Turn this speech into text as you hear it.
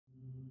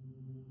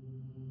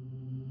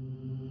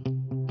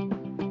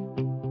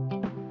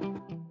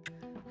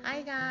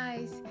Hi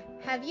guys,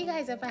 have you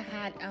guys ever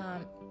had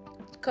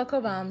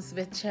cocoa bombs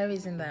with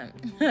cherries in them?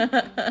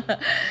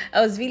 I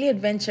was really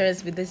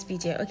adventurous with this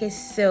video. Okay,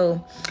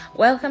 so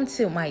welcome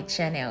to my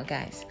channel,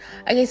 guys.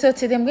 Okay, so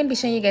today I'm going to be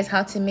showing you guys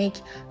how to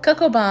make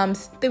cocoa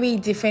bombs 3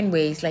 different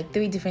ways, like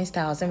 3 different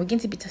styles, and we're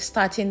going to be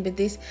starting with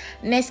this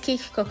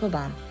Nesquik cocoa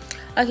bomb.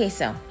 Okay,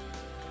 so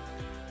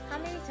how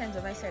many times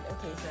have I said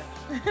okay,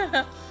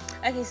 so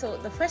okay, so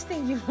the first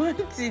thing you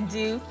want to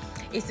do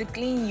is to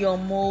clean your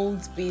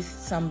mold with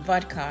some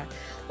vodka,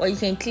 or you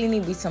can clean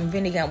it with some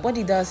vinegar. What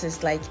it does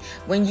is, like,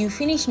 when you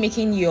finish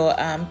making your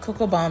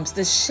cocoa bombs,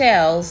 the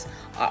shells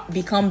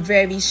become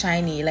very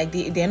shiny, like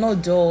they're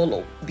not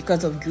dull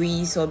because of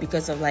grease or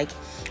because of like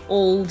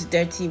old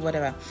dirty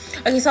whatever.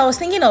 Okay, so I was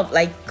thinking of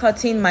like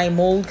cutting my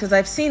mold because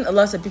I've seen a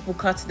lot of people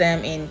cut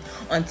them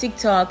on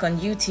TikTok, on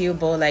YouTube,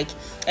 but like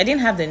I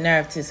didn't have the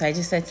nerve to, so I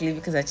just had to leave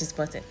because I just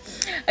bought it.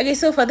 Okay,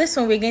 so for this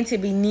one we're going to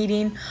be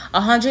needing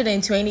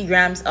 120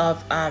 grams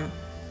of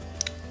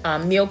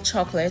milk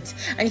chocolate,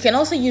 and you can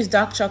also use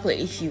dark chocolate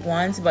if you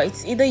want, but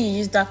it's either you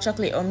use dark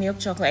chocolate or milk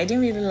chocolate. I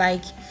didn't really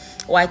like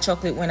white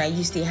chocolate when I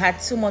used it. It had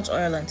too much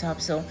oil on top,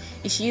 so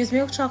you should use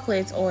milk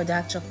chocolate or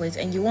dark chocolate,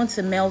 and you want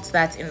to melt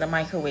that in the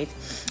microwave.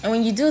 And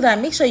when you do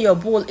that, make sure your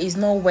bowl is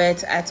not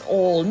wet at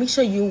all. Make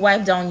sure you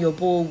wipe down your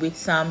bowl with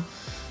some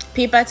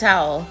paper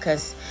towel,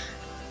 because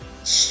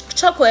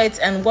chocolate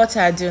and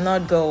water do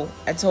not go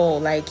at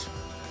all. Like,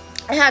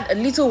 I had a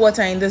little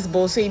water in this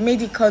bowl, so it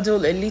made it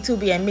curdle a little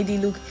bit and made it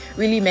look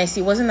really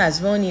messy. It wasn't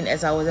as running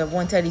as I would have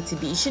wanted it to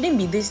be. It shouldn't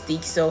be this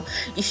thick, so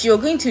if you're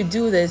going to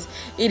do this,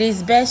 it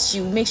is best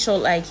you make sure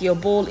like your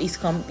bowl is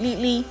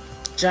completely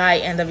dry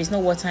and there is no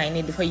water in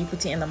it before you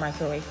put it in the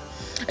microwave.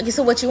 Okay,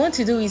 so what you want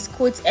to do is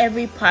coat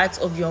every part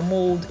of your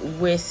mold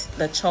with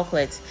the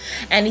chocolate,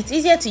 and it's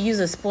easier to use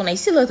a spoon. I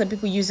see a lot of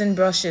people using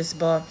brushes,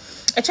 but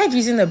I tried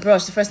using a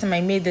brush the first time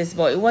I made this,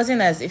 but it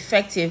wasn't as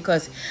effective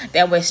because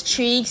there were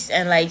streaks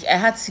and like I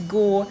had to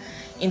go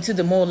into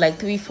the mold like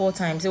 3-4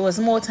 times. It was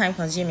more time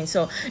consuming.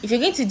 So if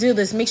you're going to do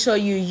this, make sure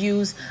you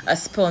use a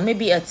spoon,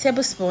 maybe a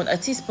tablespoon, a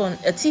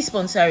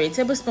teaspoon, sorry, a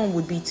tablespoon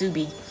would be too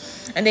big.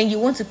 And then you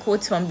want to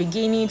coat from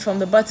beginning, from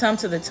the bottom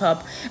to the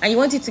top, and you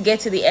want it to get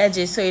to the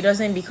edges so it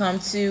doesn't become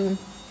too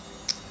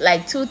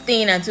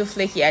thin and too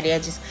flaky at the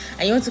edges.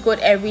 And you want to coat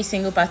every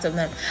single part of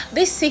them.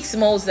 These 6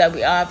 molds that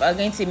we have are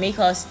going to make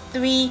us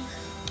 3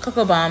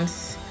 cocoa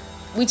bombs,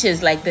 which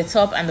is like the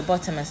top and the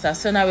bottom and stuff.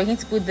 So now we're going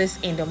to put this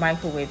in the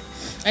microwave.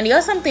 And the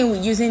other thing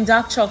with using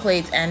dark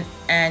chocolate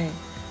and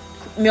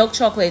milk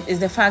chocolate is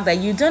the fact that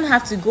you don't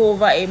have to go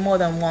over it more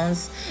than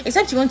once,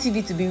 except you want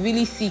it to be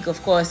really thick,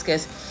 of course,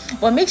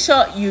 but make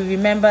sure you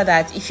remember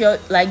that if you're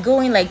like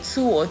going like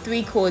 2 or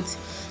 3 coats,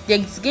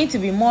 there's going to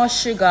be more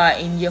sugar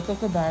in your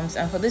cocoa bombs,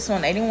 and for this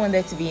one I didn't want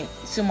there to be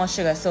too much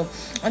sugar, so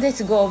I wanted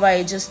to go over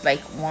it just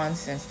like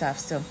once and stuff.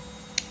 So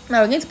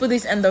now we're going to put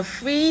this in the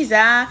freezer,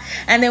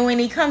 and then when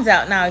it comes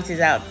out, now it is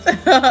out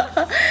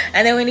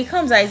and then when it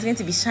comes out, it's going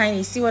to be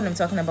shiny. See what I'm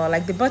talking about?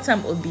 Like the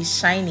bottom will be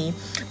shiny,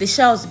 the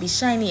shells will be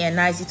shiny and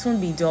nice, it won't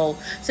be dull.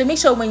 So make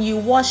sure when you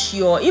wash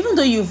even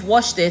though you've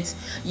washed it,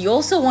 you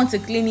also want to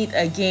clean it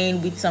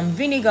again with some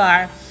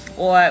vinegar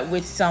or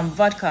with some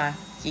vodka,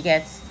 you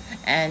get,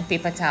 and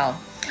paper towel.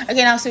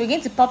 Okay, now so we're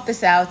going to pop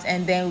this out,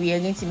 and then we are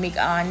going to make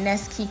our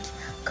Nesquik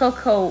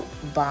cocoa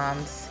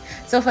bombs.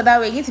 So for that,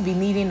 we're going to be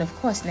needing, of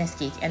course,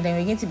 Nesquik, and then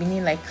we're going to be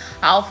needing like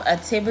half a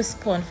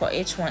tablespoon for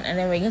each one, and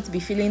then we're going to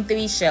be filling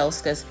 3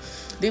 shells, because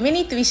the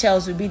remaining 3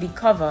 shells will be the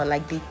cover,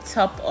 like the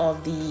top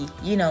of the,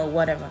 you know,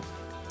 whatever.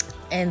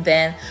 And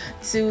then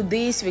to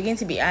this, we're going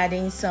to be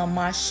adding some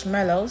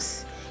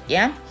marshmallows.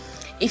 Yeah,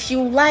 if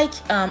you like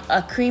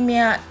a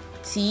creamier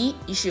tea,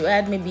 you should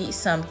add maybe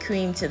some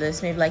cream to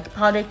this, maybe like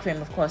powdered cream,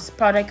 of course,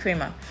 powdered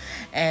creamer.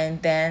 And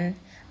then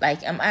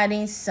like I'm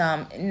adding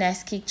some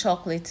Nesquik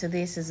chocolate to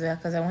this as well,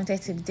 because I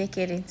wanted to be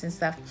decadent and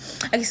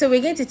stuff. Okay, so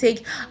we're going to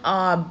take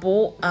our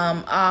bowl,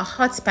 our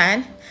hot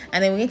pan,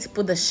 and then we're going to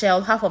put the shell,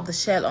 half of the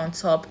shell on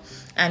top,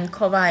 and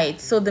cover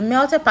it. So the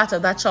melted part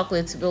of that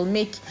chocolate will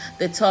make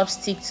the top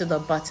stick to the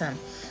bottom.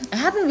 I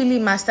haven't really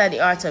mastered the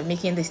art of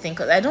making this thing,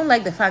 because I don't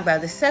like the fact that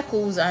the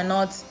circles are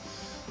not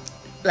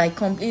like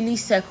completely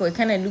circle. It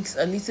kind of looks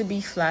a little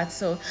bit flat,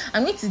 so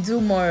I'm going to do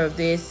more of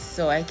this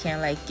so I can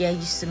like get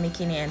used to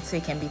making it and so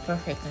it can be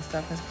perfect and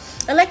stuff,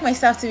 because I like my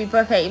stuff to be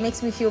perfect. It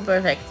makes me feel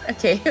perfect.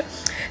 Okay,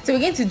 so we're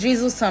going to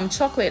drizzle some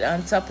chocolate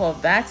on top of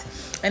that,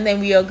 and then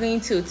we are going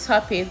to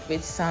top it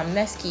with some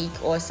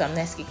Nesquik or some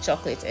Nesquik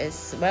chocolate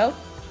as well.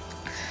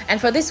 And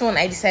for this one,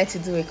 I decided to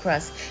do a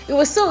crust. It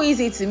was so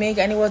easy to make,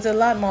 and it was a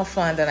lot more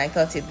fun than I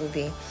thought it would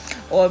be.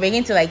 Or we're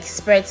going to like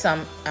spread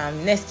some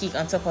Nesquik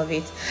on top of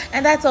it,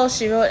 and that's all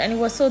she wrote, and it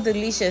was so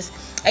delicious.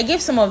 I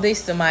gave some of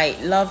this to my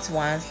loved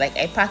ones. Like,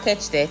 I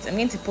packaged it. I'm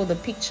going to put the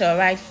picture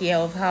right here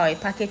of how I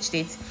packaged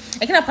it.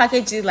 I kind of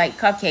packaged it like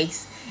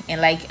cupcakes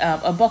in like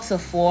a box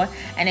of 4,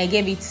 and I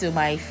gave it to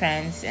my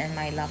friends and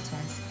my loved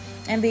ones,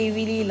 and they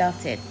really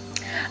loved it.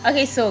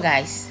 Okay, so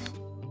guys,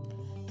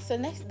 So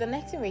the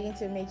next thing we're going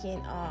to be making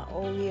are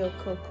Oreo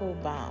cocoa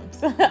bombs.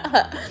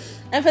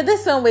 And for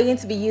this one, we're going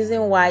to be using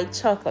white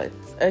chocolate.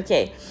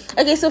 Okay,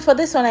 so for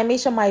this one, I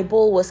made sure my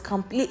bowl was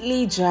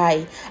completely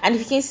dry. And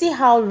if you can see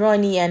how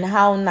runny and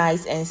how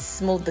nice and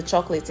smooth the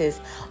chocolate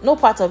is, no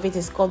part of it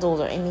is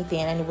curdled or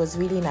anything, and it was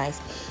really nice.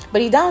 But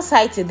the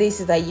downside to this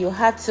is that you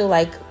have to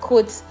like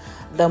coat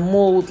the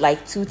mold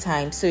like 2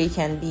 times so it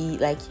can be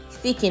like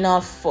thick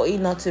enough for it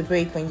not to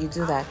break when you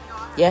do that.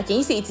 Yeah, can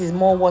you see it is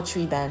more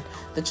watery than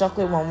the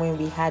chocolate one when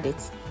we had it?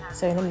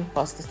 Sorry, let me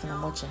pause this and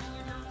I'm watching.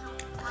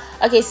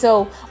 Okay,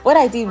 so what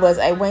I did was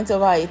I went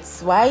over it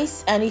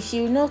twice, and if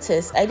you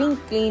notice, I didn't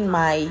clean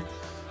my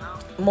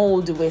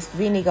mold with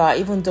vinegar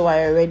even though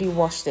I already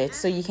washed it.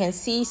 So you can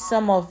see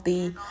some of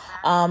the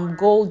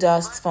gold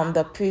dust from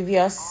the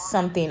previous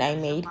something I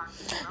made.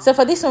 So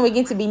for this one, we're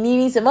going to be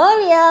needing some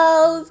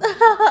Oreos.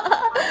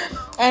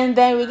 And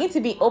then we're going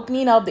to be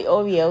opening up the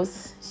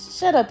Oreos.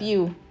 Shut up,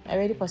 you. I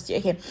already paused you.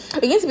 Okay,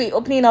 we're going to be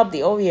opening up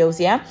the Oreos,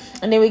 yeah,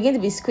 and then we're going to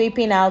be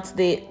scraping out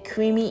the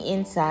creamy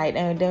inside,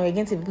 and then we're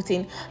going to be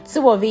putting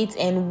 2 of it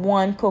in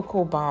 1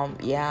 cocoa bomb.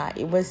 Yeah,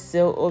 it was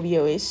so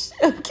Oreo-ish.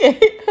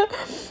 Okay.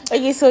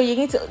 Okay, so you're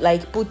going to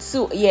like put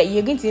 2. Yeah,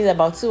 you're going to need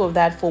about 2 of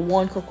that for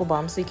 1 cocoa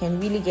bomb, so you can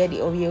really get the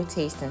Oreo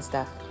taste and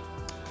stuff.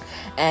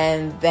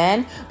 And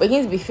then we're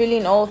going to be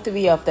filling all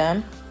 3 of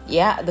them,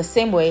 yeah, the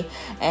same way,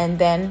 and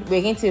then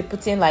we're going to be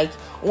putting like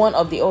 1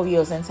 of the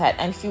Oreos inside.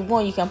 And if you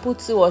want, you can put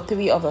 2 or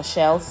 3 of the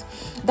shells.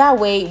 That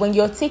way, when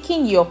you're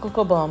taking your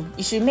cocoa bomb,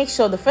 you should make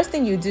sure the first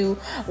thing you do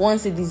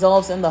once it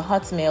dissolves in the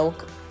hot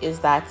milk is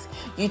that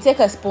you take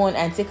a spoon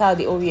and take out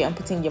the Oreo and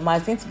put it in your mouth.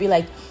 It's going to be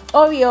like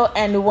Oreo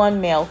and 1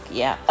 milk,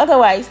 yeah.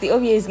 Otherwise, the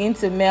Oreo is going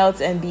to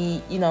melt and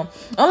be, you know,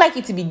 I don't like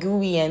it to be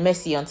gooey and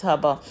messy on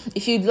top. But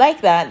if you'd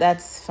like that,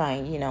 that's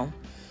fine, you know.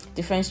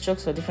 Different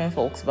strokes for different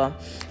folks. But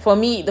for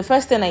me, the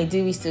first thing I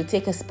do is to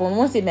take a spoon.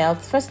 Once it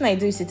melts, first thing I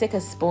do is to take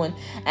a spoon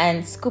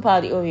and scoop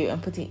out the Oreo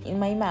and put it in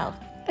my mouth.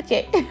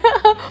 Okay.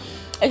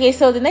 Okay,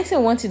 so the next thing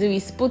I want to do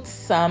is put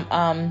some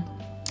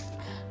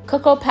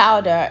cocoa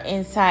powder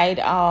inside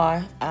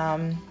our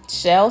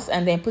shells,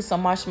 and then put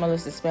some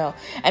marshmallows as well.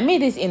 I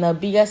made this in a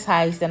bigger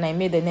size than I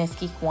made the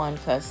Nesquik one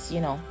because, you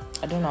know,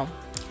 I don't know.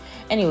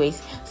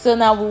 Anyways, so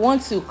now we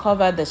want to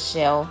cover the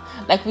shell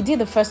like we did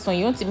the first one.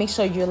 You want to make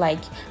sure you like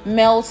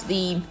melt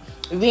the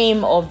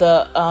rim of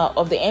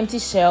the empty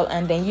shell,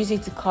 and then use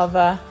it to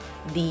cover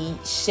the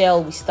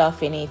shell with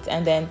stuff in it,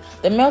 and then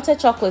the melted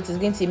chocolate is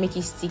going to make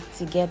it stick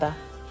together.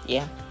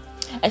 Yeah,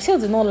 I still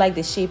do not like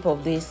the shape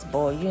of this,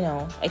 but you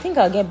know, I think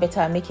I'll get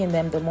better at making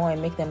them the more I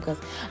make them, because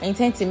I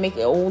intend to make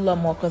a whole lot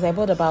more, because I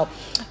bought about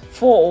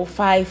 4 or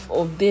 5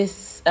 of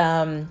this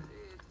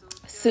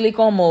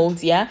silicone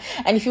molds, yeah.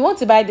 And if you want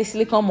to buy the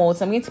silicone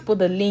molds, I'm going to put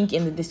the link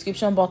in the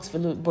description box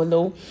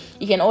below.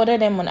 You can order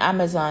them on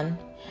Amazon,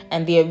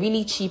 and they are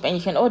really cheap, and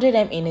you can order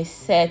them in a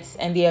set,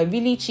 and they are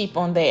really cheap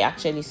on there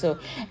actually. So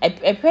I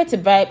prefer to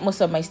buy most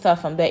of my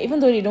stuff from there, even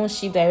though they don't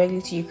ship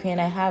directly to Ukraine.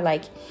 I have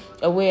like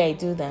a way I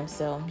do them,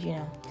 so you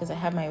know, because I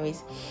have my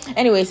ways.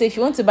 Anyway, so if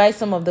you want to buy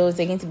some of those,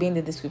 they're going to be in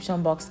the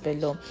description box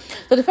below.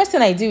 So the first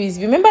thing I do is,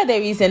 remember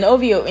there is an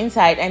Oreo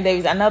inside and there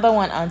is another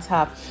one on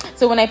top.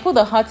 So when I put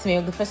the hot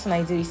milk, the first thing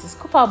I do is to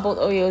scoop out both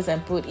Oreos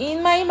and put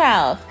in my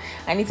mouth,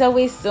 and it's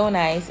always so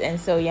nice and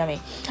so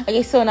yummy.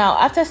 Okay, so now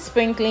after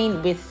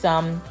sprinkling with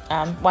some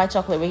white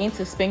chocolate, we're going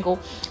to sprinkle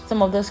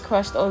some of those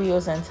crushed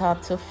Oreos on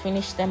top to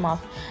finish them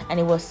off, and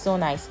it was so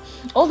nice.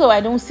 Although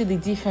I don't see the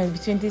difference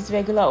between these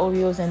regular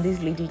Oreos and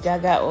these Lady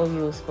Gaga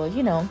Oreos, but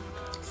you know,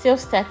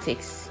 sales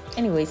tactics.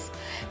 Anyways,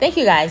 thank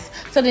you guys.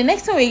 So the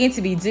next one we're going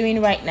to be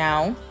doing right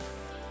now,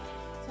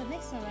 so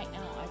next one right now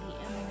are the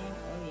M&M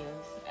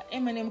Oreos,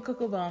 M&M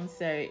cocoa bombs,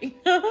 sorry.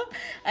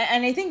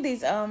 And I think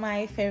these are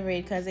my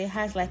favorite because it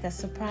has like a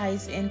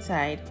surprise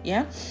inside,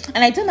 yeah.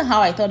 And I don't know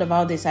how I thought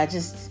about this.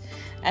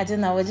 I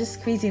don't know, I was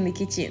just crazy in the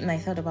kitchen and I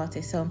thought about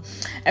it. So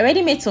I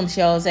already made some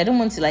shells. I don't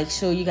want to like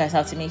show you guys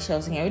how to make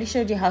shells. I already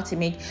showed you how to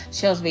make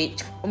shells with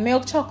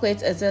milk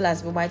chocolate as well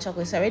as with white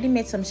chocolate. So I already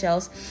made some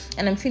shells,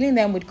 and I'm filling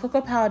them with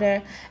cocoa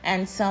powder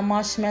and some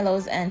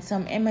marshmallows and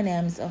some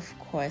M&Ms, of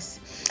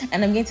course.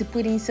 And I'm going to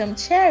put in some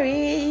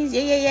cherries.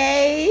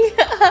 Yay.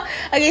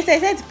 Okay, so I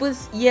said to put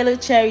yellow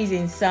cherries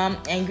in some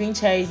and green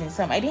cherries in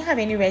some. I didn't have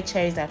any red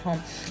cherries at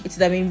home. It would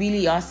have been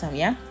really awesome,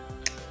 yeah.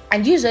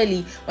 And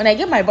usually when I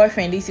get my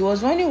boyfriend this, he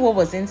was wondering what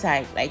was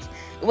inside. Like,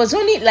 it was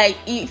only like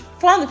he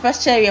found the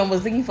first cherry and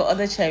was looking for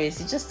other cherries.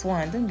 He just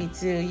one, don't be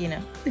too, you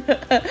know.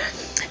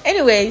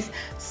 Anyways,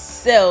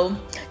 so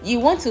you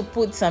want to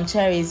put some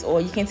cherries,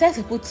 or you can try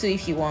to put 2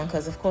 if you want,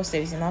 because of course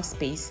there is enough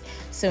space.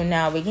 So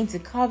now we're going to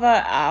cover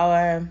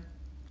our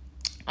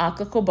our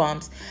cocoa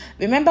bombs.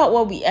 Remember,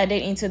 what we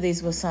added into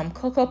this was some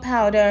cocoa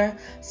powder,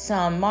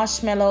 some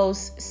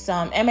marshmallows,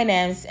 some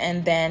M&Ms,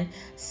 and then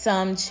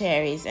some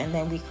cherries, and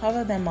then we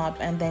cover them up,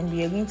 and then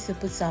we are going to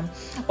put some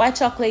white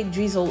chocolate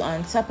drizzle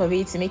on top of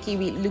it to make it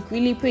look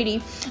really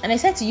pretty. And I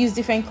said to use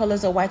different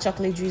colors of white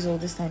chocolate drizzle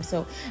this time,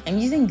 so I'm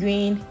using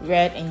green,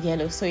 red, and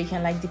yellow, so you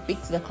can like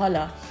depict the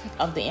color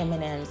of the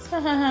M&Ms.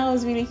 I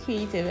was really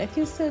creative. I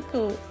feel so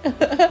cool.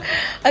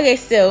 Okay,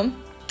 so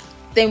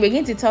then we're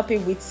going to top it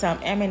with some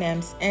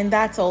M&Ms, and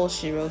that's all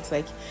she wrote.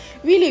 Like,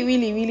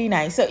 really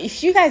nice. So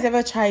if you guys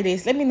ever try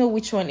this, let me know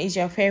which one is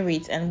your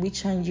favorite and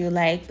which one you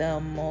like the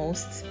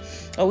most,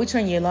 or which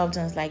one your loved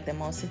ones like the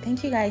most. So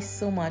thank you guys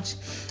so much,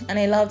 and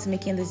I loved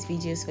making these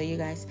videos for you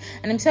guys.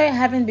 And I'm sorry I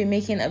haven't been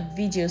making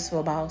videos for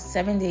about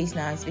 7 days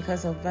now. It's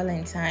because of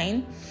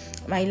Valentine.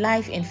 My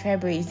life in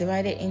February is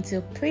divided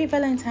into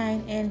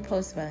pre-Valentine and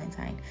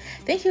post-Valentine.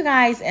 Thank you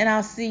guys, and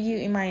I'll see you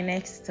in my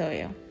next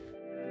tutorial.